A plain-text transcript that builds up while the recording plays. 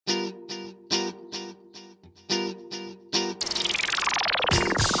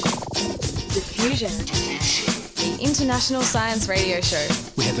Diffusion, the international science radio show.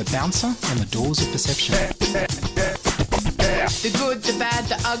 We have a bouncer on the doors of perception. The good, the bad,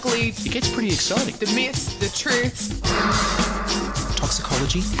 the ugly. It gets pretty exciting. The myths, the truths.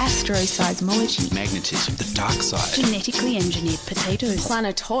 Toxicology. Astroseismology. Magnetism. The dark side. Genetically engineered potatoes.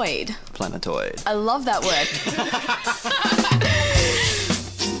 Planetoid. Planetoid. I love that word.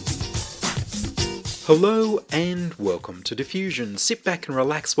 Hello and welcome to Diffusion. Sit back and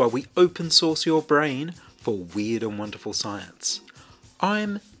relax while we open source your brain for weird and wonderful science.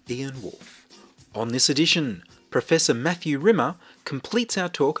 I'm Ian Woolf. On this edition, Professor Matthew Rimmer completes our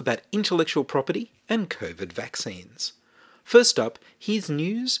talk about intellectual property and COVID vaccines. First up, here's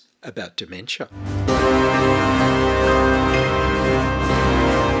news about dementia.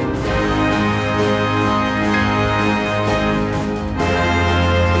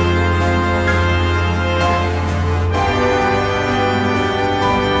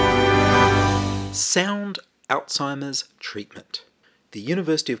 Sound Alzheimer's treatment. The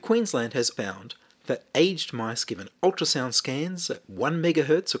University of Queensland has found that aged mice given ultrasound scans at 1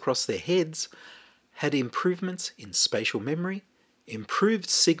 MHz across their heads had improvements in spatial memory, improved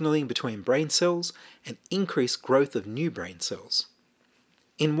signalling between brain cells, and increased growth of new brain cells.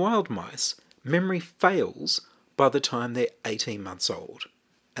 In wild mice, memory fails by the time they're 18 months old,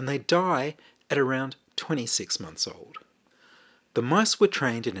 and they die at around 26 months old. The mice were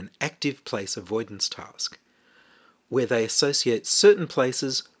trained in an active place avoidance task, where they associate certain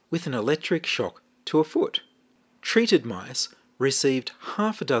places with an electric shock to a foot. Treated mice received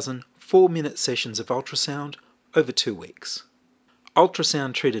half a dozen 4-minute sessions of ultrasound over 2 weeks.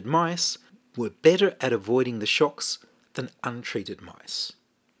 Ultrasound-treated mice were better at avoiding the shocks than untreated mice,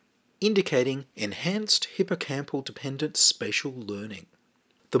 indicating enhanced hippocampal-dependent spatial learning.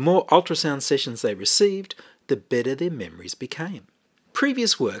 The more ultrasound sessions they received, the better their memories became.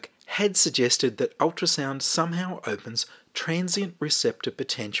 Previous work had suggested that ultrasound somehow opens transient receptor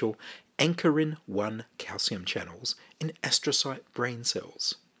potential anchorin 1 calcium channels in astrocyte brain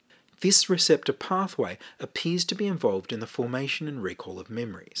cells. This receptor pathway appears to be involved in the formation and recall of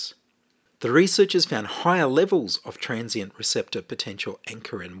memories. The researchers found higher levels of transient receptor potential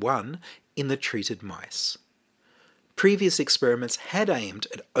anchorin 1 in the treated mice. Previous experiments had aimed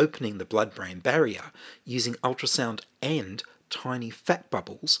at opening the blood-brain barrier using ultrasound and tiny fat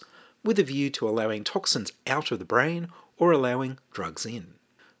bubbles with a view to allowing toxins out of the brain or allowing drugs in.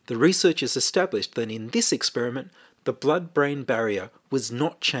 The researchers established that in this experiment, the blood-brain barrier was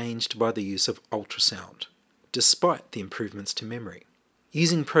not changed by the use of ultrasound, despite the improvements to memory.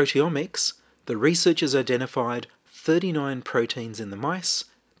 Using proteomics, the researchers identified 39 proteins in the mice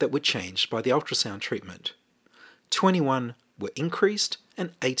that were changed by the ultrasound treatment. 21 were increased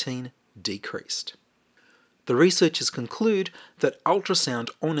and 18 decreased. The researchers conclude that ultrasound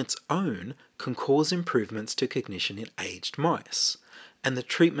on its own can cause improvements to cognition in aged mice, and the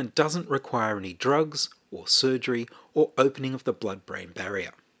treatment doesn't require any drugs or surgery or opening of the blood-brain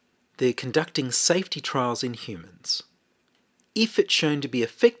barrier. They're conducting safety trials in humans. If it's shown to be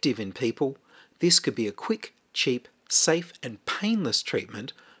effective in people, this could be a quick, cheap, safe and painless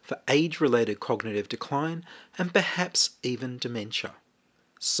treatment for age-related cognitive decline and perhaps even dementia.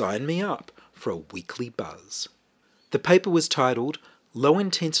 Sign me up for a weekly buzz. The paper was titled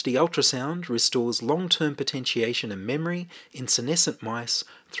Low-Intensity Ultrasound Restores Long-Term Potentiation and Memory in Senescent Mice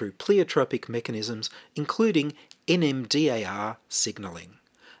Through Pleiotropic Mechanisms Including NMDAR Signaling,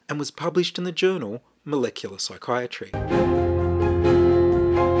 and was published in the journal Molecular Psychiatry.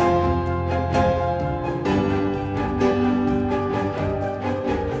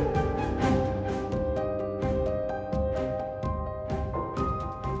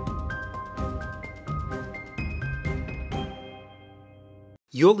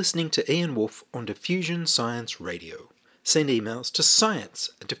 You're listening to Ian Woolf on Diffusion Science Radio. Send emails to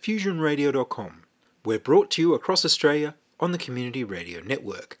science@diffusionradio.com. We're brought to you across Australia on the Community Radio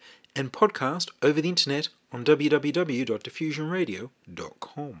Network and podcast over the internet on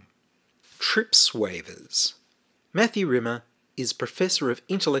www.diffusionradio.com. TRIPS waivers. Matthew Rimmer is Professor of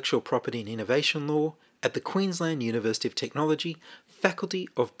Intellectual Property and Innovation Law at the Queensland University of Technology, Faculty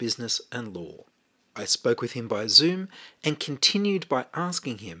of Business and Law. I spoke with him by Zoom and continued by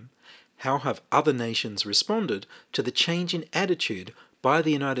asking him how have other nations responded to the change in attitude by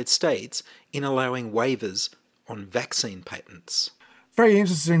the United States in allowing waivers on vaccine patents. Very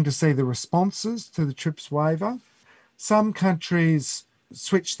interesting to see the responses to the TRIPS waiver. Some countries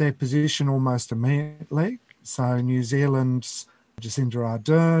switched their position almost immediately. So New Zealand's Jacinda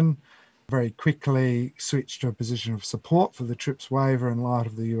Ardern very quickly switched to a position of support for the TRIPS waiver in light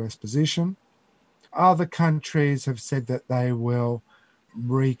of the US position. Other countries have said that they will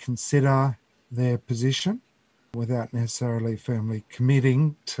reconsider their position without necessarily firmly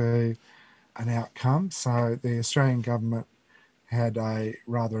committing to an outcome. So the Australian government had a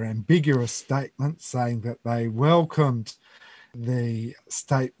rather ambiguous statement saying that they welcomed the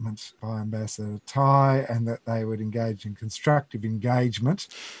statement by Ambassador Tai and that they would engage in constructive engagement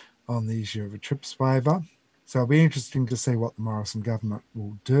on the issue of a TRIPS waiver. So it'll be interesting to see what the Morrison government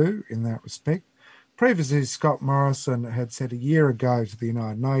will do in that respect. Previously, Scott Morrison had said a year ago to the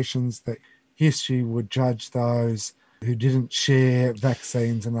United Nations that history would judge those who didn't share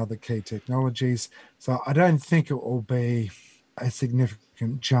vaccines and other key technologies. So I don't think it will be a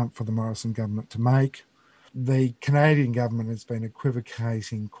significant jump for the Morrison government to make. The Canadian government has been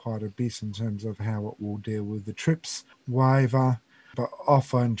equivocating quite a bit in terms of how it will deal with the TRIPS waiver, but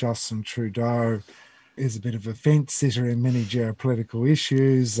often Justin Trudeau is a bit of a fence sitter in many geopolitical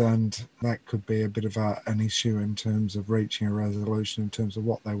issues, and that could be a bit of an issue in terms of reaching a resolution in terms of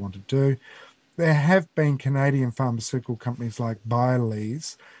what they want to do. There have been Canadian pharmaceutical companies like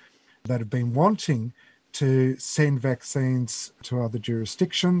BioLease that have been wanting to send vaccines to other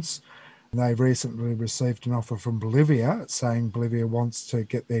jurisdictions. They've recently received an offer from Bolivia saying Bolivia wants to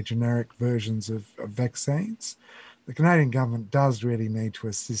get their generic versions of vaccines. The Canadian government does really need to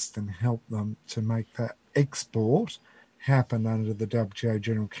assist and help them to make that export happen under the WTO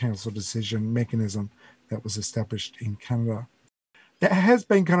General Council decision mechanism that was established in Canada. There has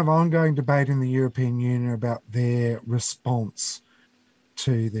been kind of ongoing debate in the European Union about their response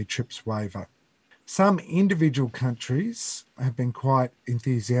to the TRIPS waiver. Some individual countries have been quite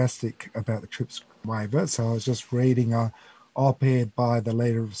enthusiastic about the TRIPS waiver. So I was just reading an op-ed by the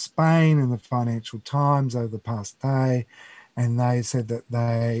leader of Spain in the Financial Times over the past day, and they said that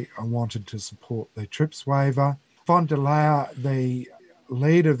they wanted to support the TRIPS waiver. Von der Leyen, the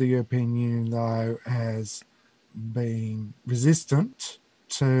leader of the European Union, though, has been resistant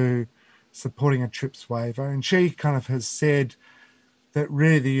to supporting a TRIPS waiver, and she kind of has said that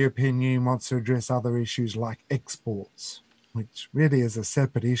really the European Union wants to address other issues like exports, which really is a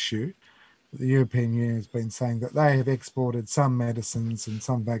separate issue. The European Union has been saying that they have exported some medicines and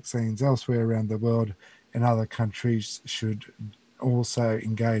some vaccines elsewhere around the world, and other countries should also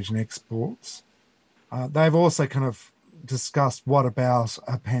engage in exports. They've also kind of discussed what about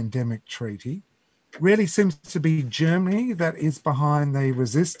a pandemic treaty. Really seems to be Germany that is behind the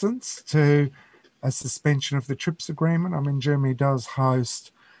resistance to a suspension of the TRIPS agreement. I mean, Germany does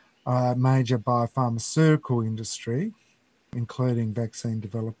host a major biopharmaceutical industry, including vaccine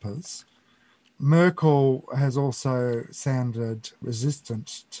developers. Merkel has also sounded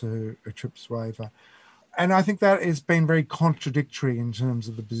resistant to a TRIPS waiver. And I think that has been very contradictory in terms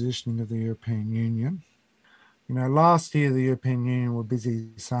of the positioning of the European Union. You know, last year the European Union were busy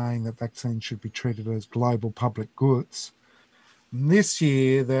saying that vaccines should be treated as global public goods. This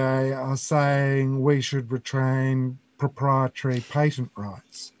year, they are saying we should retain proprietary patent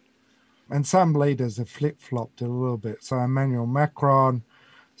rights. And some leaders have flip-flopped a little bit. So Emmanuel Macron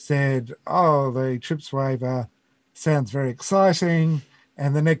said, oh, the TRIPS waiver sounds very exciting.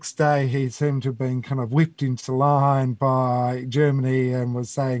 And the next day, he seemed to have been kind of whipped into line by Germany and was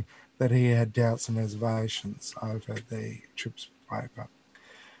saying that he had doubts and reservations over the TRIPS waiver.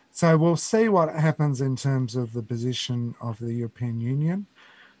 So we'll see what happens in terms of the position of the European Union.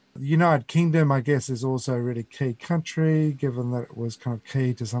 The United Kingdom, I guess, is also a really key country, given that it was kind of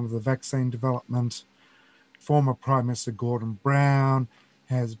key to some of the vaccine development. Former Prime Minister Gordon Brown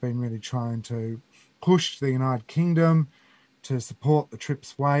has been really trying to push the United Kingdom to support the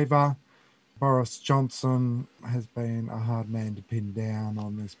TRIPS waiver. Boris Johnson has been a hard man to pin down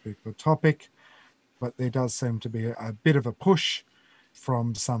on this particular topic, but there does seem to be a bit of a push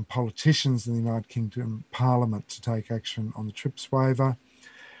from some politicians in the United Kingdom Parliament to take action on the TRIPS waiver.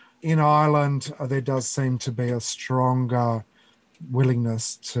 In Ireland, there does seem to be a stronger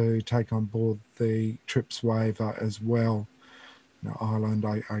willingness to take on board the TRIPS waiver as well. You know, Ireland,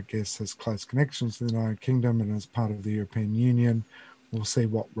 I guess, has close connections to the United Kingdom, and as part of the European Union, we'll see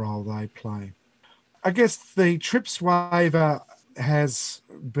what role they play. I guess the TRIPS waiver has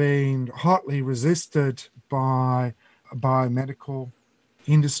been hotly resisted by biomedical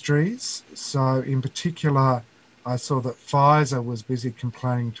industries. So in particular, I saw that Pfizer was busy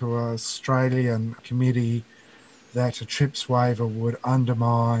complaining to an Australian committee that a TRIPS waiver would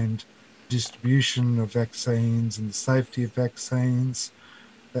undermine distribution of vaccines and the safety of vaccines.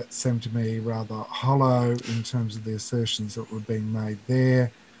 That seemed to me rather hollow in terms of the assertions that were being made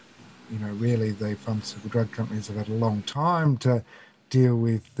there. You know, really the pharmaceutical drug companies have had a long time to deal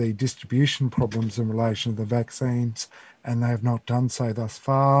with the distribution problems in relation to the vaccines, and they have not done so thus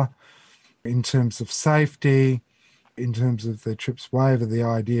far. In terms of safety, in terms of the TRIPS waiver, the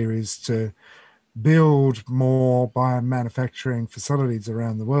idea is to build more biomanufacturing facilities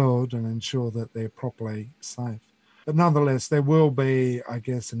around the world and ensure that they're properly safe. But nonetheless, there will be, I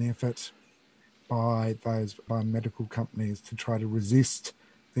guess, an effort by those biomedical companies to try to resist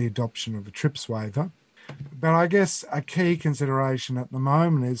the adoption of a TRIPS waiver. But I guess a key consideration at the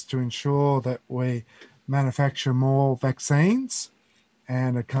moment is to ensure that we manufacture more vaccines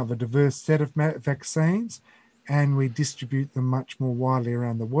and a kind of a diverse set of vaccines, and we distribute them much more widely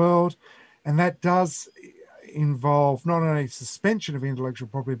around the world. And that does involve not only suspension of intellectual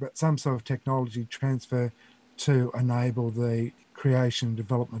property, but some sort of technology transfer to enable the creation and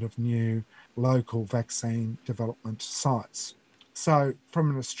development of new local vaccine development sites. So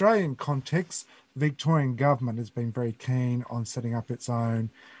from an Australian context, the Victorian government has been very keen on setting up its own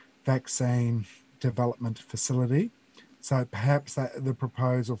vaccine development facility. So perhaps the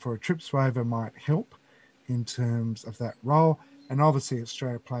proposal for a TRIPS waiver might help in terms of that role. And obviously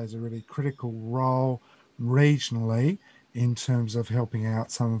Australia plays a really critical role regionally in terms of helping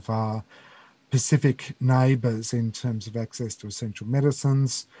out some of our Pacific neighbours in terms of access to essential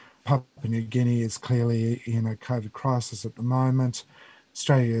medicines. Papua New Guinea is clearly in a COVID crisis at the moment.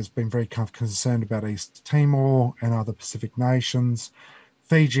 Australia has been very concerned about East Timor and other Pacific nations.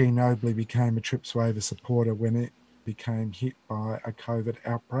 Fiji nobly became a TRIPS waiver supporter when it became hit by a COVID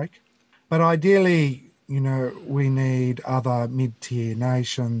outbreak. But ideally, we need other mid-tier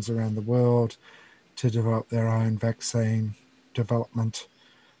nations around the world to develop their own vaccine development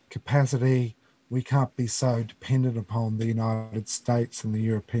capacity. We can't be so dependent upon the United States and the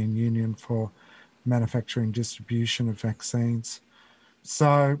European Union for manufacturing and distribution of vaccines.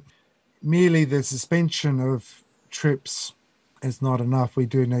 So merely the suspension of TRIPS is not enough. We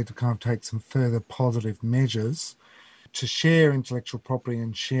do need to kind of take some further positive measures to share intellectual property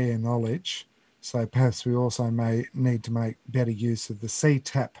and share knowledge. So perhaps we also may need to make better use of the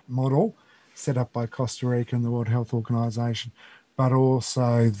CTAP model set up by Costa Rica and the World Health Organization, but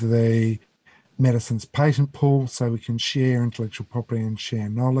also the medicines patent pool so we can share intellectual property and share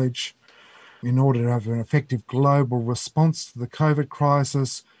knowledge. In order to have an effective global response to the COVID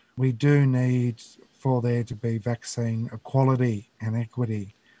crisis, we do need for there to be vaccine equality and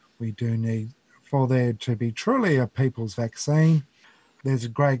equity. We do need for there to be truly a people's vaccine. There's a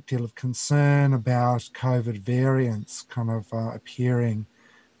great deal of concern about COVID variants kind of appearing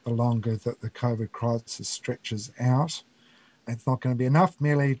the longer that the COVID crisis stretches out. It's not going to be enough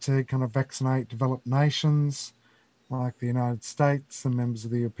merely to kind of vaccinate developed nations like the United States and members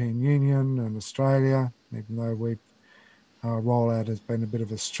of the European Union and Australia, even though our rollout has been a bit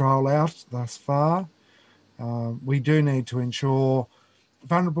of a stroll out thus far. We do need to ensure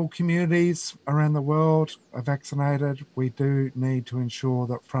vulnerable communities around the world are vaccinated. We do need to ensure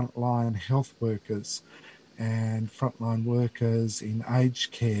that frontline health workers and frontline workers in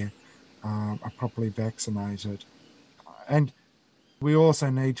aged care are properly vaccinated. And we also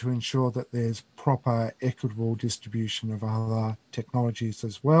need to ensure that there's proper equitable distribution of other technologies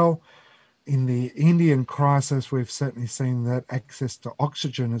as well. In the Indian crisis, we've certainly seen that access to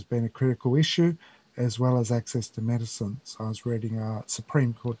oxygen has been a critical issue, as well as access to medicines. I was reading a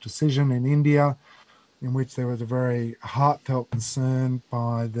Supreme Court decision in India in which there was a very heartfelt concern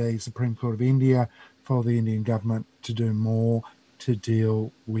by the Supreme Court of India for the Indian government to do more to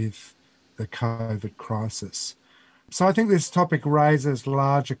deal with the COVID crisis. So I think this topic raises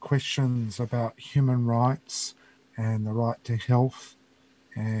larger questions about human rights and the right to health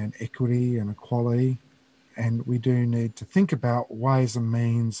and equity and equality. And we do need to think about ways and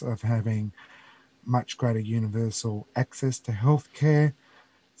means of having much greater universal access to healthcare.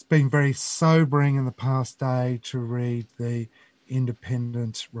 It's been very sobering in the past day to read the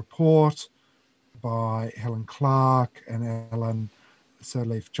independent report by Helen Clark and Ellen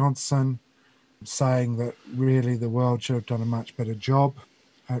Sirleaf Johnson, saying that really the world should have done a much better job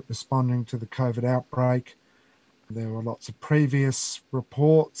at responding to the COVID outbreak. There were lots of previous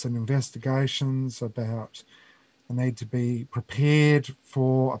reports and investigations about the need to be prepared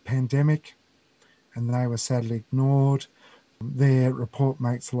for a pandemic, and they were sadly ignored. Their report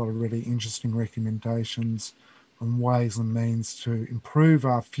makes a lot of really interesting recommendations on ways and means to improve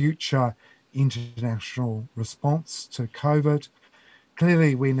our future international response to COVID.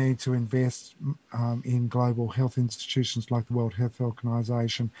 Clearly, we need to invest in global health institutions like the World Health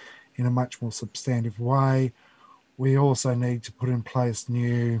Organization in a much more substantive way. We also need to put in place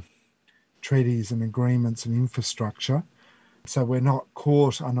new treaties and agreements and infrastructure so we're not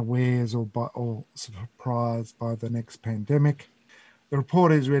caught unawares or surprised by the next pandemic. The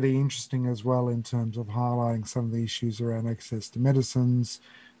report is really interesting as well in terms of highlighting some of the issues around access to medicines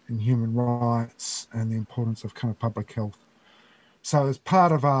and human rights and the importance of kind of public health. So as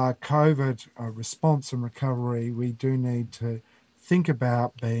part of our COVID response and recovery, we do need to think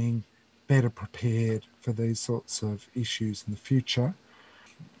about being better prepared for these sorts of issues in the future,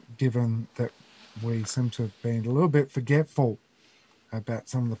 given that we seem to have been a little bit forgetful about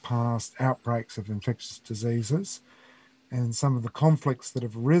some of the past outbreaks of infectious diseases and some of the conflicts that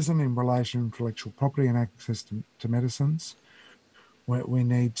have arisen in relation to intellectual property and access to medicines. We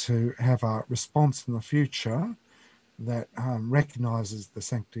need to have a response in the future that recognises the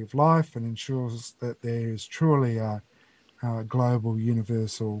sanctity of life and ensures that there is truly a global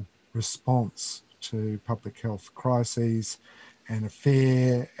universal response to public health crises and a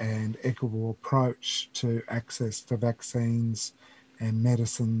fair and equitable approach to access to vaccines and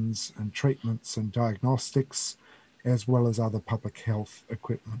medicines and treatments and diagnostics, as well as other public health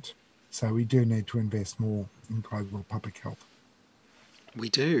equipment. So we do need to invest more in global public health. We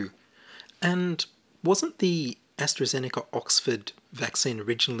do. And wasn't the AstraZeneca Oxford vaccine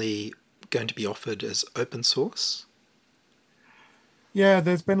originally going to be offered as open source? Yeah,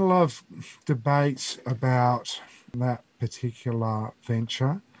 there's been a lot of debate about that particular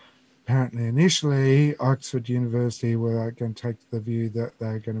venture. Apparently, initially, Oxford University were going to take the view that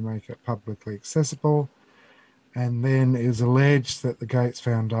they're going to make it publicly accessible. And then it was alleged that the Gates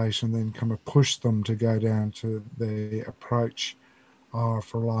Foundation then kind of pushed them to go down to the approach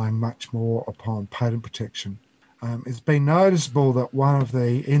of relying much more upon patent protection. It's been noticeable that one of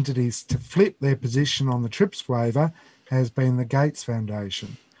the entities to flip their position on the TRIPS waiver has been the Gates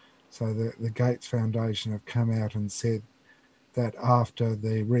Foundation. So the Gates Foundation have come out and said that after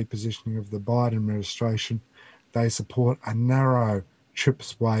the repositioning of the Biden administration, they support a narrow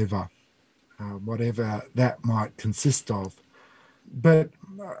TRIPS waiver, whatever that might consist of. But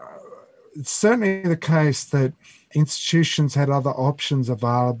it's certainly the case that institutions had other options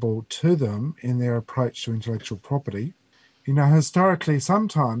available to them in their approach to intellectual property. You know, historically,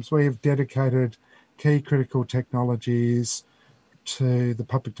 sometimes we have dedicated key critical technologies to the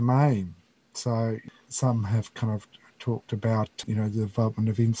public domain. So some have kind of talked about, you know, the development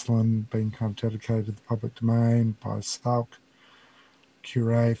of insulin being kind of dedicated to the public domain by Salk.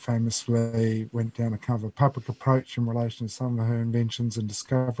 Curie famously went down a kind of a public approach in relation to some of her inventions and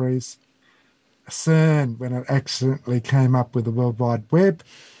discoveries. CERN, when it accidentally came up with the World Wide Web,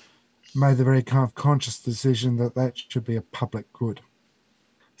 made the very kind of conscious decision that that should be a public good.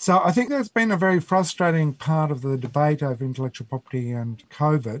 So I think that's been a very frustrating part of the debate over intellectual property and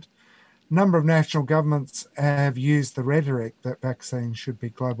COVID. A number of national governments have used the rhetoric that vaccines should be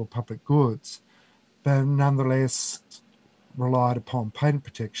global public goods, but nonetheless relied upon patent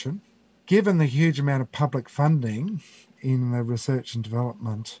protection. Given the huge amount of public funding in the research and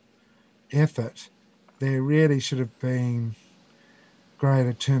development effort, there really should have been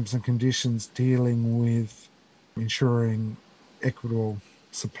greater terms and conditions dealing with ensuring equitable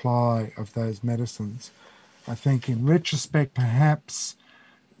supply of those medicines. I think in retrospect, perhaps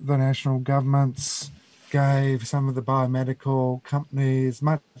the national governments gave some of the biomedical companies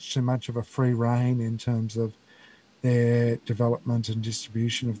much too much of a free rein in terms of their development and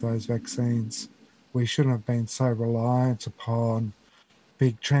distribution of those vaccines. We shouldn't have been so reliant upon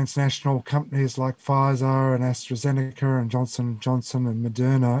big transnational companies like Pfizer and AstraZeneca and Johnson & Johnson and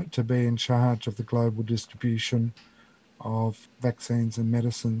Moderna to be in charge of the global distribution of vaccines and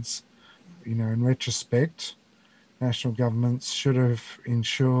medicines. You know, in retrospect, national governments should have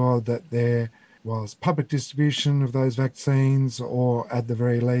ensured that there was public distribution of those vaccines, or at the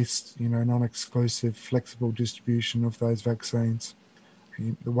very least, you know, non-exclusive, flexible distribution of those vaccines.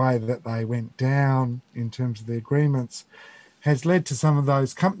 The way that they went down in terms of the agreements has led to some of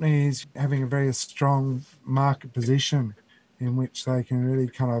those companies having a very strong market position in which they can really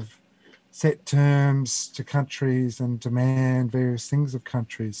kind of set terms to countries and demand various things of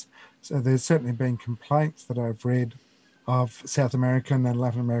countries. So there's certainly been complaints that I've read of South American and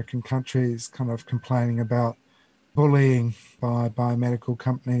Latin American countries kind of complaining about bullying by biomedical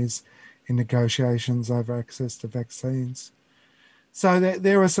companies in negotiations over access to vaccines. So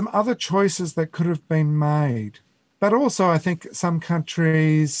there were some other choices that could have been made. But also I think some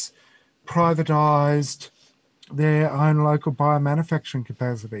countries privatised their own local biomanufacturing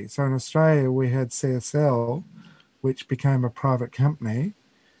capacity. So in Australia, we had CSL, which became a private company.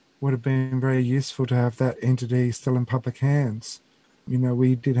 Would have been very useful to have that entity still in public hands. You know,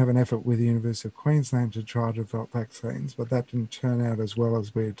 we did have an effort with the University of Queensland to try to develop vaccines, but that didn't turn out as well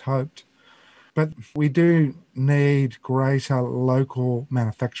as we had hoped. But we do need greater local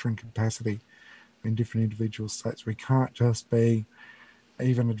manufacturing capacity in different individual states. We can't just be,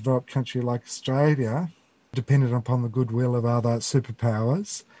 even a developed country like Australia, dependent upon the goodwill of other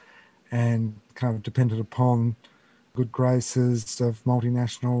superpowers and kind of dependent upon good graces of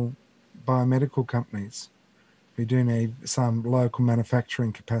multinational biomedical companies. We do need some local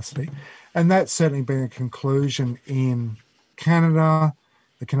manufacturing capacity. And that's certainly been a conclusion in Canada.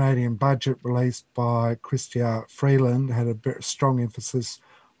 The Canadian budget released by Chrystia Freeland had a strong emphasis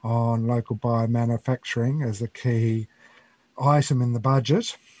on local biomanufacturing as a key item in the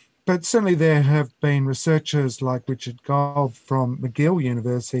budget. But certainly there have been researchers like Richard Gold from McGill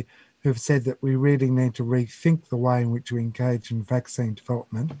University who've said that we really need to rethink the way in which we engage in vaccine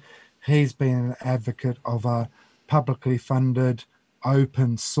development. He's been an advocate of a publicly funded,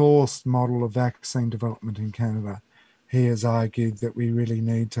 open source model of vaccine development in Canada. He has argued that we really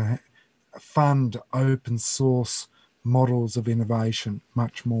need to fund open source models of innovation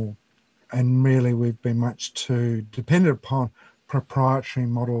much more. And really we've been much too dependent upon proprietary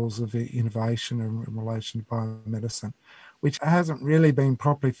models of innovation in relation to biomedicine, which hasn't really been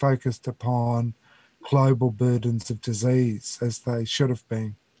properly focused upon global burdens of disease as they should have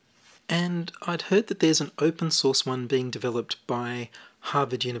been. And I'd heard that there's an open source one being developed by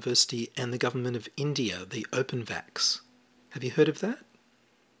Harvard University and the government of India, the OpenVax. Have you heard of that?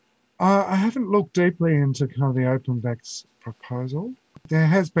 I haven't looked deeply into kind of the OpenVax proposal. There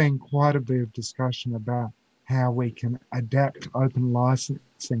has been quite a bit of discussion about how we can adapt open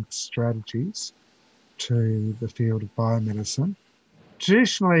licensing strategies to the field of biomedicine.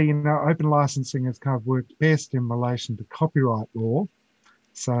 Traditionally, open licensing has kind of worked best in relation to copyright law.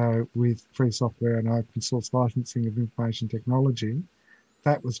 So with free software and open source licensing of information technology,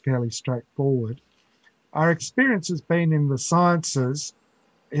 that was fairly straightforward. Our experience has been in the sciences,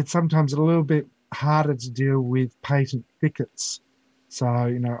 it's sometimes a little bit harder to deal with patent thickets. So,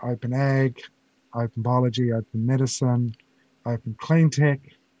 open ag, open biology, open medicine, open clean tech.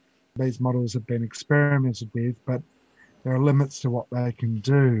 These models have been experimented with, but there are limits to what they can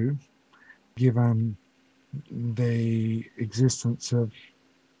do given the existence of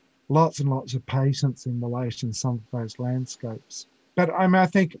lots and lots of patents in relation to some of those landscapes. But I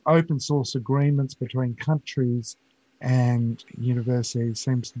think open source agreements between countries and universities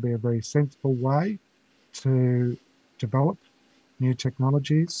seems to be a very sensible way to develop new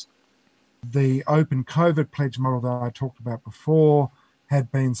technologies. The Open COVID Pledge model that I talked about before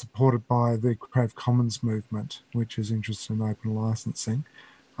had been supported by the Creative Commons movement, which is interested in open licensing.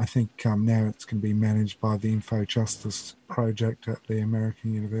 I think now it's going to be managed by the Info Justice Project at the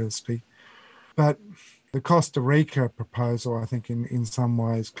American University. But the Costa Rica proposal, I think in some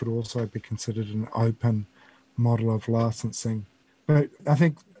ways could also be considered an open model of licensing. But I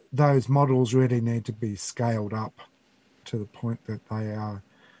think those models really need to be scaled up to the point that they are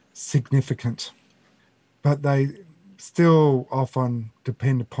significant. But they still often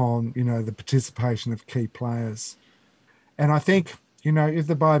depend upon, the participation of key players. And I think, if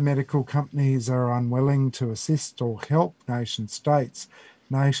the biomedical companies are unwilling to assist or help nation states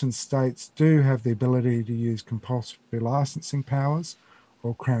do have the ability to use compulsory licensing powers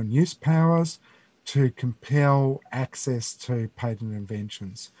or Crown use powers to compel access to patent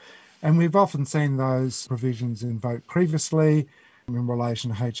inventions. And we've often seen those provisions invoked previously in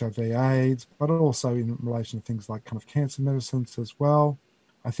relation to HIV/AIDS, but also in relation to things like kind of cancer medicines as well.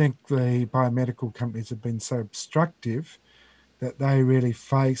 I think the biomedical companies have been so obstructive that they really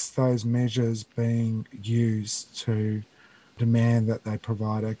face those measures being used to demand that they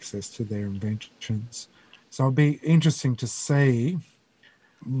provide access to their inventions. So it'll be interesting to see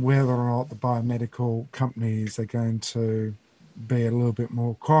whether or not the biomedical companies are going to be a little bit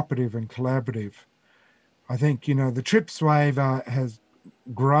more cooperative and collaborative. I think, the TRIPS waiver has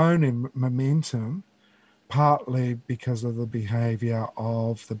grown in momentum partly because of the behaviour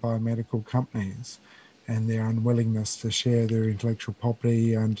of the biomedical companies and their unwillingness to share their intellectual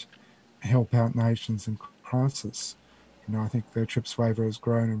property and help out nations in crisis. I think the TRIPS waiver has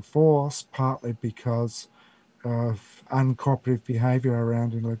grown in force partly because of uncooperative behaviour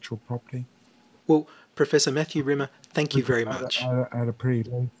around intellectual property. Well, Professor Matthew Rimmer, thank you very much. At a pretty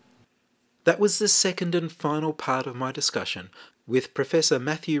level. That was the second and final part of my discussion with Professor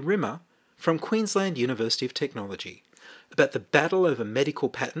Matthew Rimmer from Queensland University of Technology about the battle over medical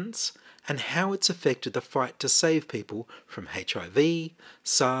patents and how it's affected the fight to save people from HIV,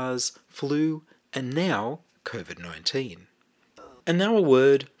 SARS, flu, and now COVID-19. And now a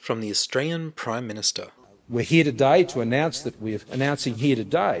word from the Australian Prime Minister. We're here today to announce that we're announcing here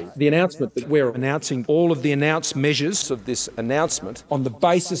today the announcement that we're announcing all of the announced measures of this announcement on the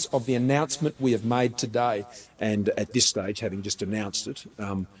basis of the announcement we have made today. And at this stage, having just announced it,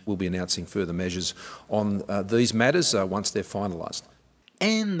 we'll be announcing further measures on these matters once they're finalised.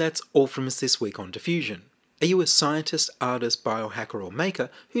 And that's all from us this week on Diffusion. Are you a scientist, artist, biohacker or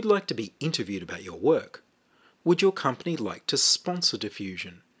maker who'd like to be interviewed about your work? Would your company like to sponsor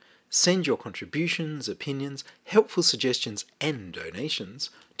Diffusion? Send your contributions, opinions, helpful suggestions and donations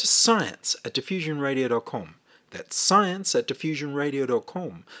to science@diffusionradio.com. That's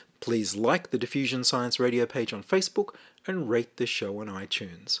science@diffusionradio.com. Please like the Diffusion Science Radio page on Facebook and rate the show on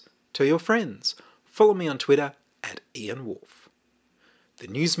iTunes. Tell your friends. Follow me on Twitter @Ian Woolf. The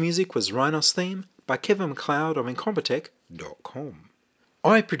news music was Rhinos Theme by Kevin MacLeod of Incompetech.com.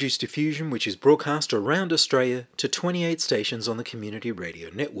 I produce Diffusion, which is broadcast around Australia to 28 stations on the Community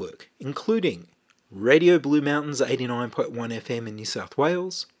Radio Network, including Radio Blue Mountains 89.1 FM in New South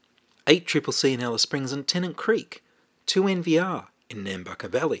Wales, 8CCC in Alice Springs and Tennant Creek, 2 NVR in Nambucca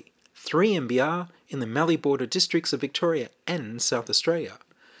Valley, 3 MBR in the Mallee Border districts of Victoria and South Australia,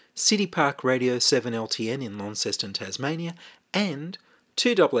 City Park Radio 7 LTN in Launceston, Tasmania, and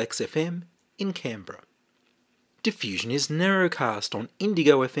 2XXFM in Canberra. Diffusion is narrowcast on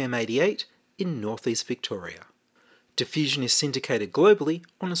Indigo FM 88 in northeast Victoria. Diffusion is syndicated globally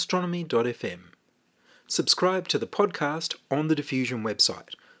on astronomy.fm. Subscribe to the podcast on the Diffusion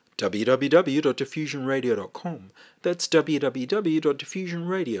website, www.diffusionradio.com. That's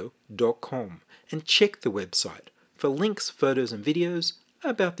www.diffusionradio.com. And check the website for links, photos and videos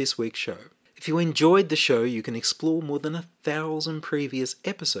about this week's show. If you enjoyed the show, you can explore more than 1,000 previous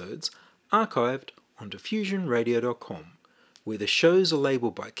episodes archived on diffusionradio.com, where the shows are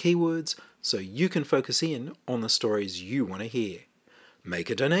labelled by keywords so you can focus in on the stories you want to hear. Make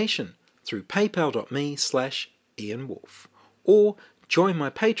a donation through paypal.me/Ian Woolf, or join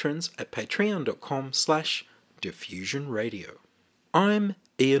my patrons at patreon.com/diffusionradio. I'm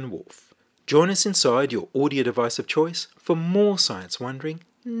Ian Woolf. Join us inside your audio device of choice for more science wondering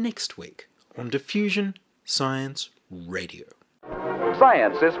next week on Diffusion Science Radio.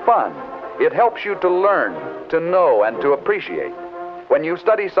 Science is fun. It helps you to learn, to know, and to appreciate. When you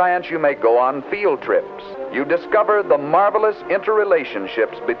study science, you may go on field trips. You discover the marvelous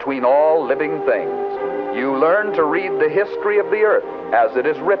interrelationships between all living things. You learn to read the history of the Earth as it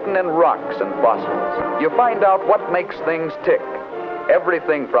is written in rocks and fossils. You find out what makes things tick,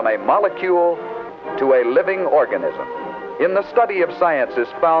 everything from a molecule to a living organism. In the study of science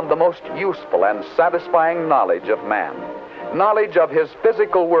is found the most useful and satisfying knowledge of man. Knowledge of his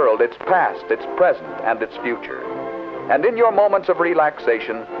physical world, its past, its present, and its future. And in your moments of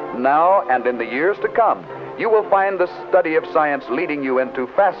relaxation, now and in the years to come, you will find the study of science leading you into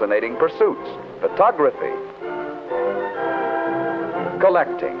fascinating pursuits: photography,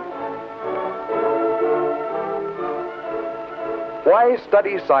 collecting. Why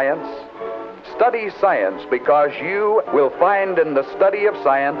study science? Study science because you will find in the study of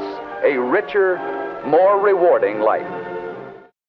science a richer, more rewarding life.